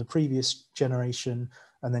the previous generation,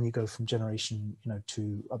 and then you go from generation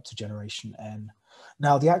up to generation N.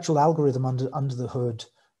 Now the actual algorithm under the hood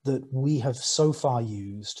that we have so far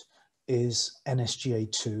used is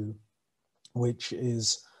NSGA2, which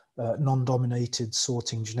is non-dominated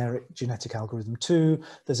sorting genetic algorithm 2.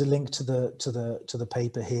 There's a link to the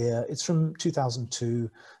paper here. It's from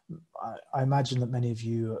 2002. I imagine that many of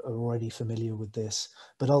you are already familiar with this,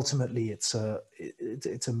 but ultimately it's a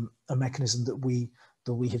mechanism that we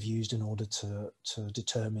have used in order to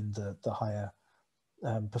determine the higher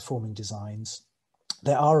performing designs.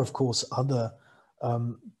 There are, of course, other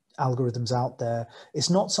algorithms out there. It's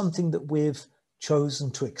not something that we've chosen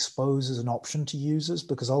to expose as an option to users,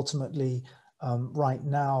 because ultimately right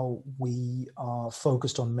now we are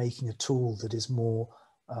focused on making a tool that is more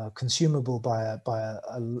consumable by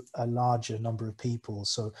a larger number of people.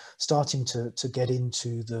 So starting to get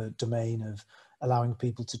into the domain of allowing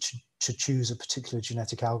people to choose a particular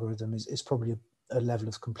genetic algorithm is probably a level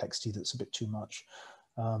of complexity that's a bit too much.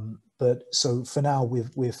 But so for now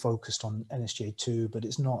we're focused on NSGA2, but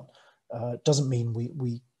it's not doesn't mean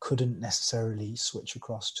we couldn't necessarily switch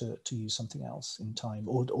across to use something else in time,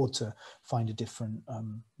 or to find a different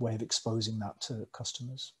way of exposing that to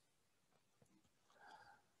customers.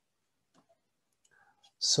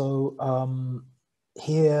 So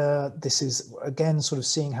here, this is again sort of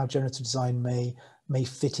seeing how generative design may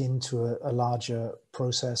fit into a larger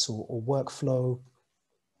process or workflow.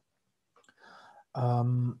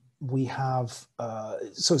 We have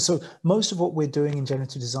so most of what we're doing in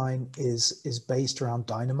generative design is based around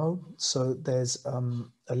Dynamo. So there's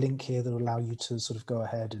a link here that will allow you to sort of go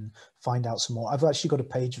ahead and find out some more. I've actually got a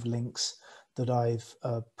page of links that I've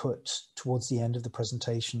put towards the end of the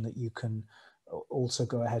presentation that you can also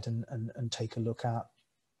go ahead and take a look at.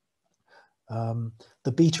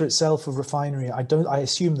 The beta itself of Refinery, I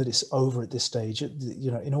assume that it's over at this stage.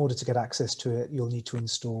 You know, in order to get access to it, you'll need to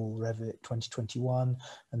install Revit 2021,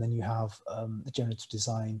 and then you have the generative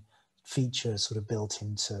design feature sort of built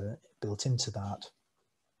into that.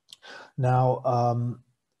 Now,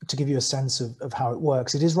 to give you a sense of how it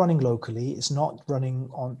works, it is running locally. It's not running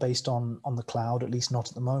based on the cloud, at least not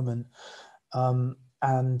at the moment.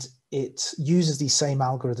 And it uses these same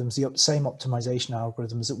algorithms, the same optimization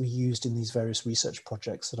algorithms that we used in these various research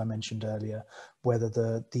projects that I mentioned earlier, whether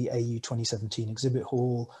the AU 2017 exhibit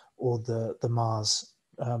hall or the Mars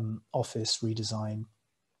office redesign.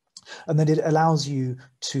 And then it allows you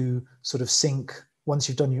to sort of sync, once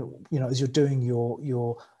you've done as you're doing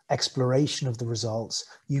your exploration of the results,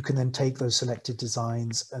 you can then take those selected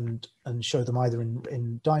designs and show them either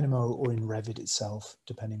in Dynamo or in Revit itself,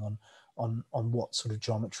 depending on what sort of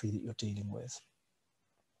geometry that you're dealing with.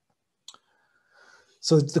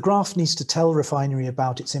 So the graph needs to tell Refinery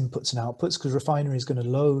about its inputs and outputs, because Refinery is going to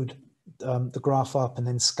load the graph up and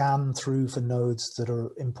then scan through for nodes that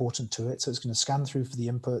are important to it. So it's going to scan through for the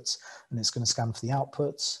inputs and it's going to scan for the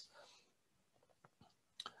outputs.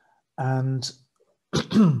 And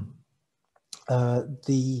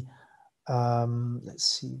let's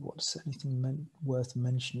see, what's anything worth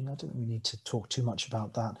mentioning? I don't think we need to talk too much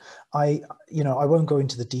about that. I won't go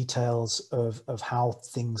into the details of how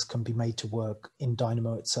things can be made to work in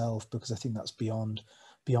Dynamo itself, because I think that's beyond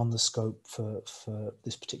the scope for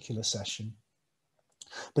this particular session.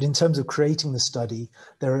 But in terms of creating the study,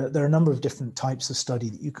 there are a number of different types of study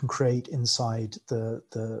that you can create inside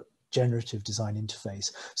the generative design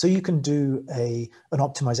interface. So you can do an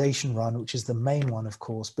optimization run, which is the main one, of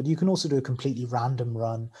course, but you can also do a completely random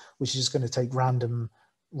run, which is just going to take random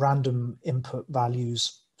input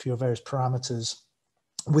values for your various parameters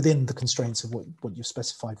within the constraints of what you've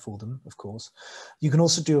specified for them, of course. You can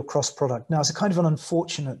also do a cross product. Now, it's a kind of an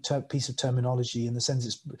unfortunate piece of terminology in the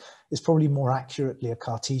sense it's probably more accurately a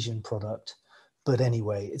Cartesian product. But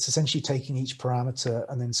anyway, it's essentially taking each parameter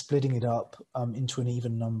and then splitting it up into an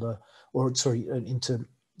even number, or sorry, into,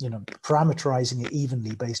 parameterizing it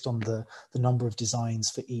evenly based on the number of designs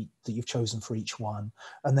for each that you've chosen for each one.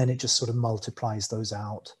 And then it just sort of multiplies those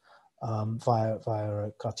out via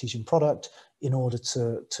a Cartesian product in order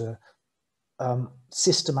to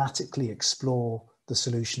systematically explore the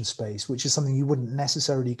solution space, which is something you wouldn't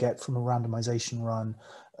necessarily get from a randomization run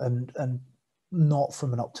and not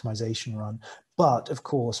from an optimization run. But of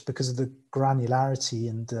course, because of the granularity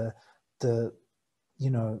and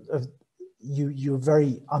you're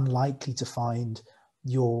very unlikely to find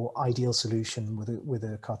your ideal solution with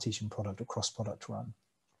a Cartesian product or cross product run.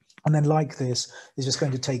 And then like this is just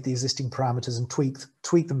going to take the existing parameters and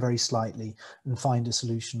tweak them very slightly and find a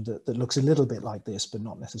solution that looks a little bit like this, but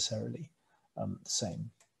not necessarily the same.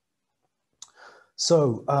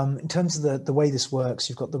 So in terms of the way this works,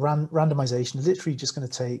 you've got the randomization, literally just going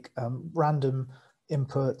to take random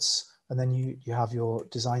inputs, and then you have your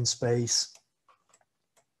design space,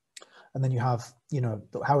 and then you have,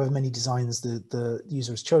 however many designs the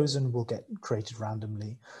user has chosen will get created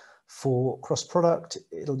randomly. For cross product,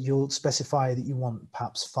 you'll specify that you want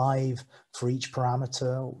perhaps 5 for each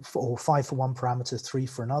parameter, or 5 for one parameter, 3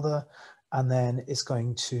 for another, and then it's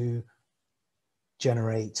going to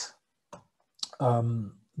generate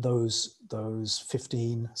those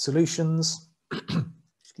 15 solutions.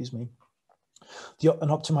 Excuse me. An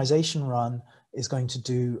optimization run is going to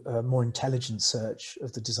do a more intelligent search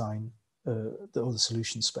of the design or the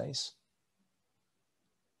solution space.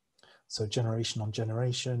 So generation on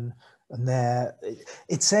generation, and there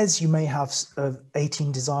it says you may have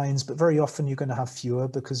 18 designs, but very often you're going to have fewer,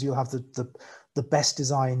 because you'll have the best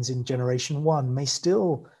designs in generation 1 may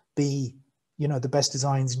still be the best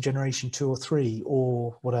designs in generation 2 or 3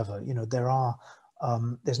 or whatever.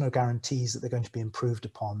 There's no guarantees that they're going to be improved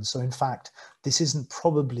upon. So in fact, this isn't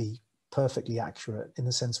probably perfectly accurate, in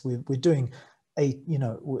the sense we're doing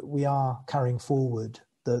we are carrying forward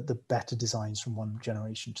the better designs from one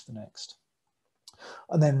generation to the next.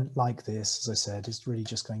 And then like this, as I said, is really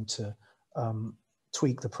just going to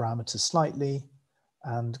tweak the parameters slightly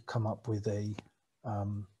and come up with a a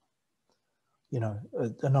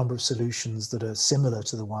number of solutions that are similar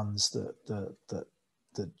to the ones that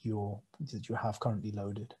you have currently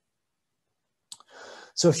loaded.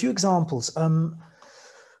 So a few examples. When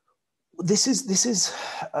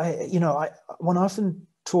I often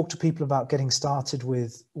talk to people about getting started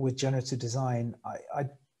with generative design,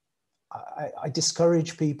 I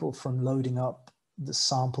discourage people from loading up the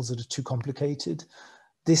samples that are too complicated.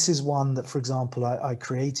 This is one that, for example, I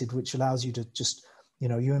created, which allows you to just,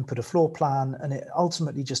 you input a floor plan and it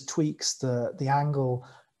ultimately just tweaks the angle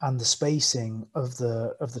and the spacing of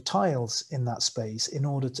the tiles in that space in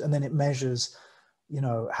order to, and then it measures,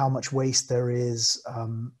 how much waste there is.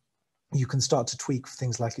 You can start to tweak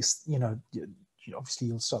things like, obviously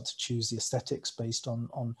you'll start to choose the aesthetics based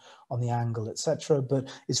on the angle, etc. But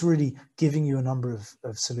it's really giving you a number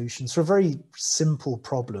of solutions for a very simple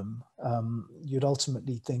problem. You'd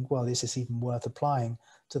ultimately think, well, is this even worth applying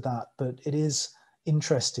to that? But it is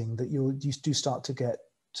interesting that you do start to get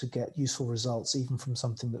useful results even from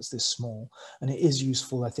something that's this small. And it is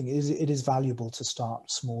useful. I think it is valuable to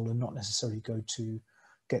start small and not necessarily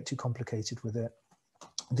get too complicated with it.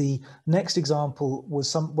 The next example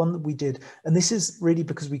was one that we did, and this is really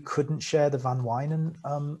because we couldn't share the Van Wijnen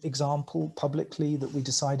example publicly, that we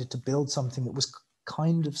decided to build something that was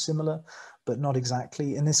kind of similar, but not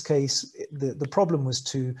exactly. In this case, the problem was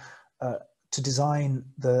to design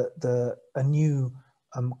a new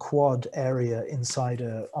quad area inside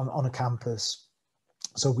on a campus.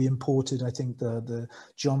 So we imported, I think, the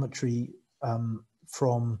geometry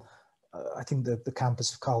from I think the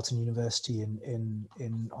campus of Carleton University in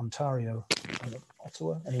Ontario,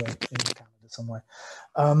 Ottawa, anyway, in Canada somewhere.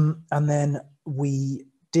 And then we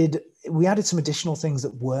added some additional things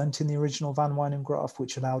that weren't in the original Van Wijnen graph,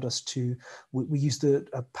 which allowed us to, we used a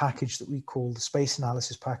package that we call the space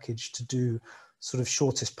analysis package to do sort of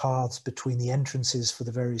shortest paths between the entrances for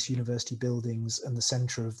the various university buildings and the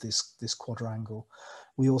center of this quadrangle.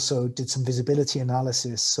 We also did some visibility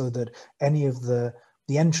analysis so that any of the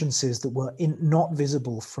entrances that were not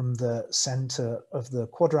visible from the center of the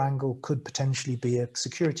quadrangle could potentially be a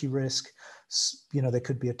security risk. There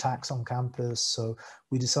could be attacks on campus. So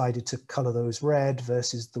we decided to color those red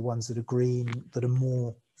versus the ones that are green, that are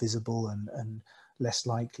more visible and less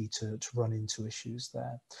likely to run into issues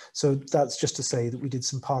there. So that's just to say that we did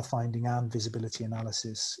some pathfinding and visibility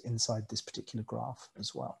analysis inside this particular graph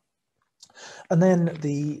as well. And then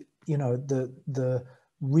the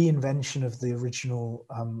reinvention of the original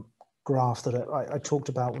graph that I talked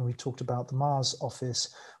about when we talked about the Mars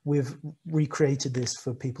office. We've recreated this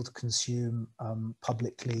for people to consume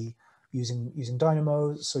publicly using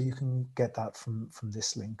Dynamo, so you can get that from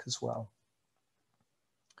this link as well.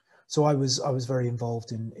 So I was very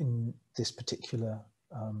involved in this particular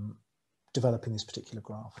developing this particular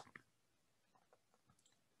graph.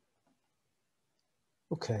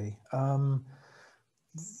 Okay.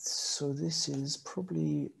 So this is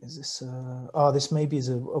probably, this maybe is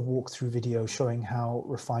a walkthrough video showing how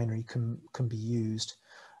Refinery can be used.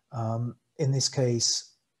 In this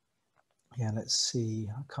case, yeah, let's see,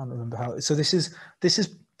 I can't remember how. So this is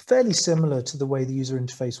fairly similar to the way the user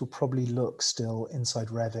interface will probably look still inside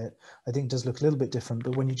Revit. I think it does look a little bit different,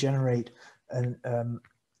 but when you generate a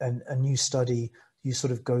new study, you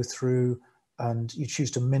sort of go through and you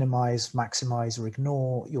choose to minimize, maximize, or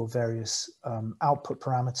ignore your various output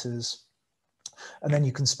parameters. And then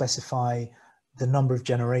you can specify the number of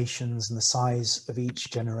generations and the size of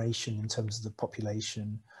each generation in terms of the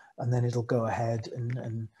population. And then it'll go ahead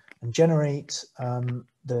and generate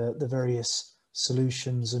the various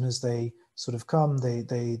solutions. And as they sort of come,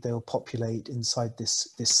 they'll populate inside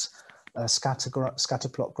this scatter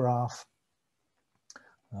plot graph.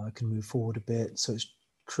 I can move forward a bit. So it's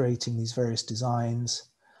creating these various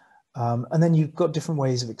designs. And then you've got different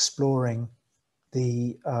ways of exploring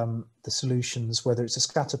the solutions, whether it's a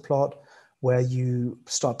scatter plot, where you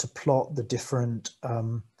start to plot the different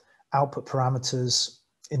output parameters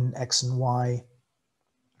in X and Y.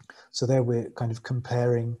 So there we're kind of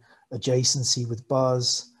comparing adjacency with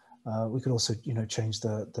buzz. We could also, change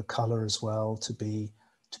the color as well to be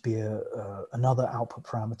another output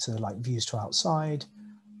parameter, like views to outside,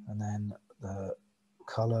 and then the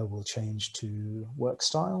color will change to work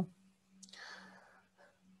style.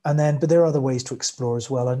 And then, but there are other ways to explore as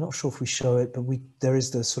well. I'm not sure if we show it, but there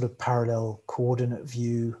is the sort of parallel coordinate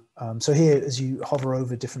view. So here, as you hover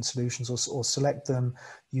over different solutions or select them,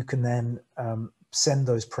 you can then send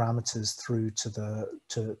those parameters through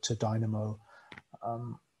to Dynamo.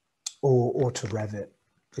 or to Revit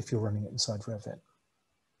if you're running it inside Revit.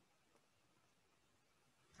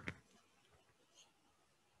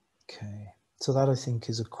 Okay, so that I think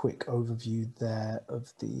is a quick overview there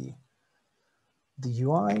of the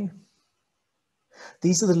UI.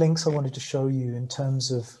 These are the links I wanted to show you in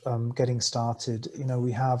terms of getting started. You know,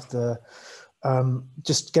 we have the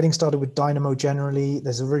just getting started with Dynamo generally.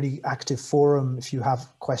 There's a really active forum if you have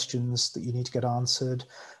questions that you need to get answered.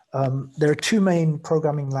 There are two main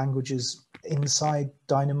programming languages inside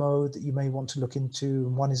Dynamo that you may want to look into.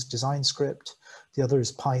 One is DesignScript, the other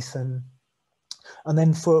is Python. And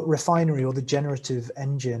then for Refinery or the generative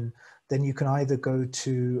engine, then you can either go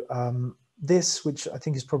to this, which I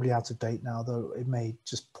think is probably out of date now, though it may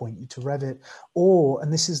just point you to Revit, or,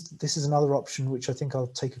 and this is another option which I think I'll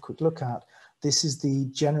take a quick look at. This is the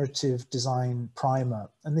Generative Design Primer,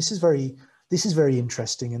 and this is very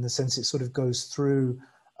interesting in the sense it sort of goes through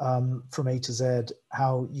from A to Z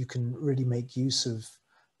how you can really make use of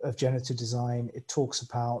generative design. It talks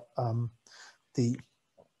about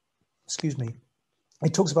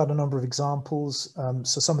it talks about a number of examples.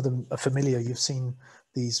 So some of them are familiar. You've seen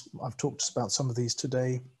these. I've talked about some of these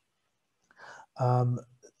today.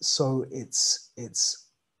 So it's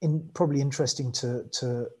probably interesting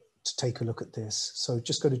to take a look at this. So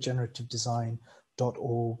just go to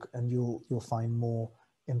generativedesign.org and you'll find more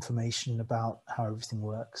information about how everything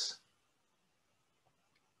works.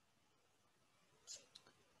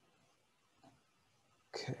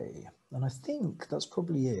 Okay, and I think that's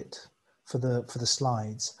probably it for the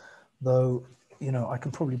slides, though, you know, I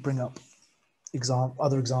can probably bring up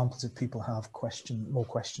other examples if people have more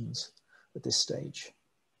questions at this stage.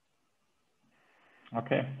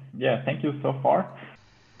 Okay, yeah, thank you so far.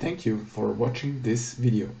 Thank you for watching this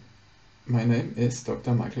video. My name is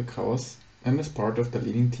Dr. Michael Kraus, and as part of the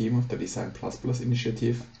leading team of the Design++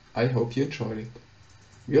 initiative, I hope you enjoyed it.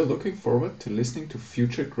 We are looking forward to listening to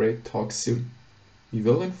future great talks soon. We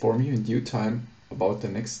will inform you in due time about the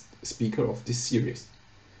next speaker of this series.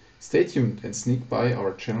 Stay tuned and sneak by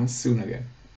our channel soon again.